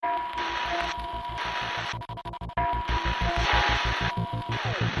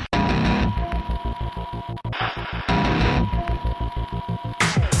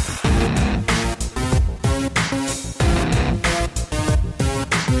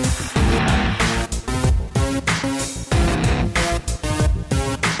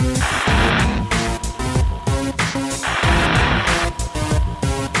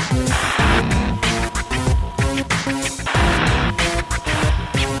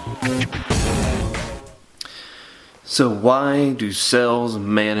So why do sales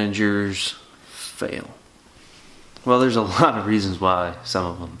managers fail? Well, there's a lot of reasons why some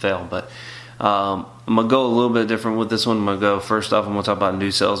of them fail, but I'm going to go a little bit different with this one. I'm going to go, first off, I'm going to talk about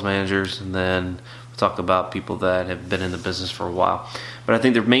new sales managers, and then we'll talk about people that have been in the business for a while. But I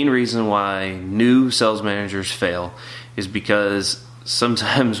think the main reason why new sales managers fail is because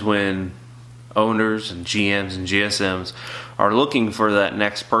sometimes when owners and GMs and GSMs are looking for that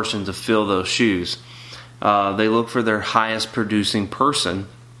next person to fill those shoes, they look for their highest producing person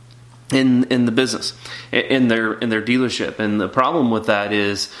in the business, in their dealership. And the problem with that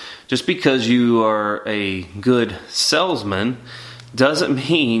is, just because you are a good salesman doesn't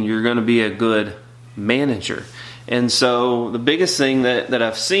mean you're going to be a good manager. And so the biggest thing that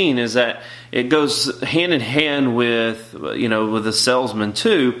I've seen is that it goes hand in hand with a salesman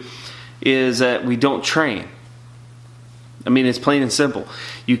too, is that we don't train. I mean, it's plain and simple.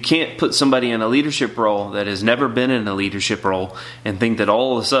 You can't put somebody in a leadership role that has never been in a leadership role and think that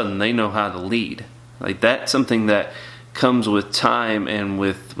all of a sudden they know how to lead. Like, that's something that comes with time and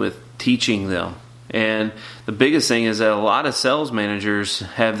with teaching them. And the biggest thing is that a lot of sales managers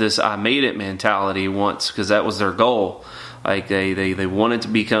have this "I made it" mentality once, because that was their goal. Like, they wanted to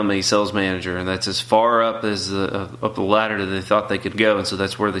become a sales manager, and that's as far up as up the ladder that they thought they could go, and so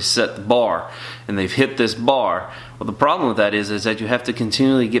that's where they set the bar, and they've hit this bar. Well, the problem with that is that you have to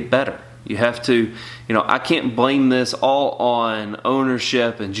continually get better. You have to, I can't blame this all on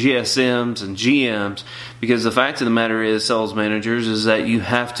ownership and GSMs and GMs, because the fact of the matter is, sales managers, is that you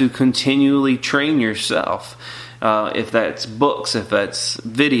have to continually train yourself. If that's books, if that's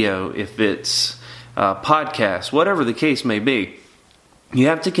video, if it's podcasts, whatever the case may be, you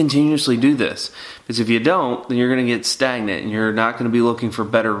have to continuously do this. Because if you don't, then you're going to get stagnant, and you're not going to be looking for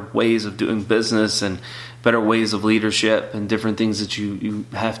better ways of doing business and better ways of leadership and different things that you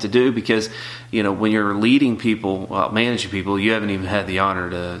have to do. Because when you're leading people, managing people, you haven't even had the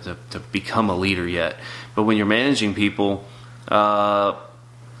honor to become a leader yet. But when you're managing people, you have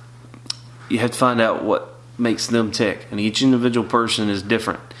to find out what makes them tick, and each individual person is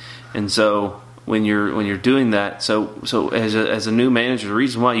different. And so when you're doing that, so as a new manager, the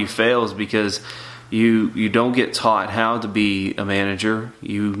reason why you fail is because you don't get taught how to be a manager.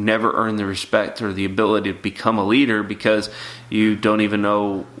 You never earn the respect or the ability to become a leader, because you don't even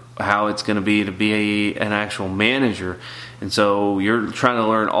know how it's going to be an actual manager. And so you're trying to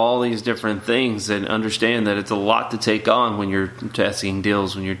learn all these different things and understand that it's a lot to take on when you're testing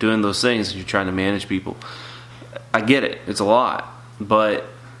deals, when you're doing those things, and you're trying to manage people. I get it. It's a lot. But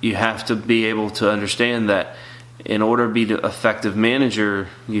you have to be able to understand that in order to be an effective manager,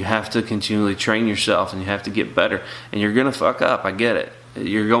 you have to continually train yourself, and you have to get better. And you're going to fuck up. I get it.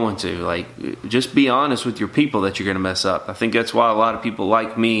 You're going to. Just be honest with your people that you're going to mess up. I think that's why a lot of people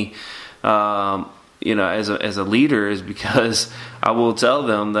like me, as a leader, is because I will tell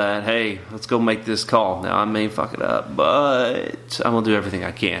them that, hey, let's go make this call. Now, I may fuck it up, but I'm going to do everything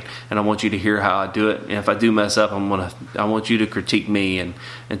I can. And I want you to hear how I do it. And if I do mess up, I want you to critique me and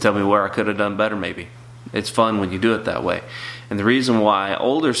tell me where I could have done better maybe. It's fun when you do it that way. And the reason why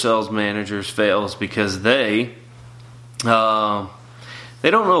older sales managers fail is because they don't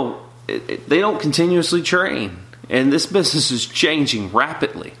know, they don't continuously train. And this business is changing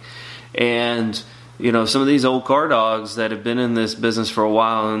rapidly. And some of these old car dogs that have been in this business for a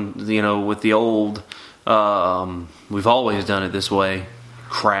while, and with the old we've always done it this way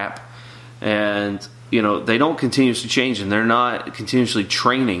crap, and they don't continuously change, and they're not continuously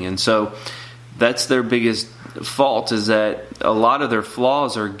training. And so that's their biggest fault, is that a lot of their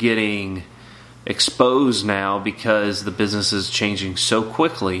flaws are getting exposed now because the business is changing so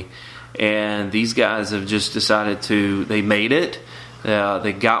quickly. And these guys have just decided they made it.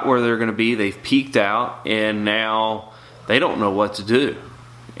 They got where they're going to be. They've peaked out, and now they don't know what to do.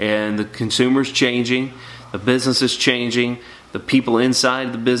 And the consumer's changing. The business is changing. The people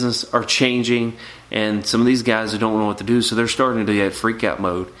inside the business are changing. And some of these guys don't know what to do, so they're starting to get freak out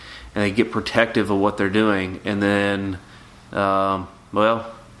mode. And they get protective of what they're doing. And then,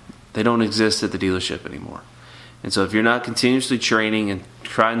 they don't exist at the dealership anymore. And so if you're not continuously training and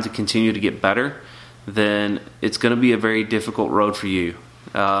trying to continue to get better, then it's going to be a very difficult road for you.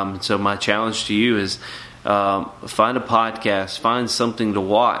 So my challenge to you is find a podcast, find something to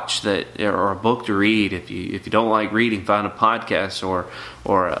watch or a book to read. If you don't like reading, find a podcast or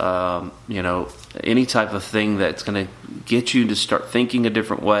any type of thing that's going to get you to start thinking a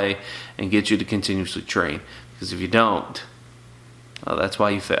different way and get you to continuously train. Because if you don't, that's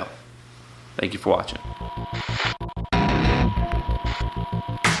why you fail. Thank you for watching.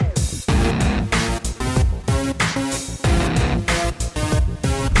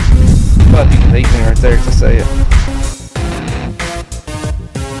 Well, you can hate me right there to say it.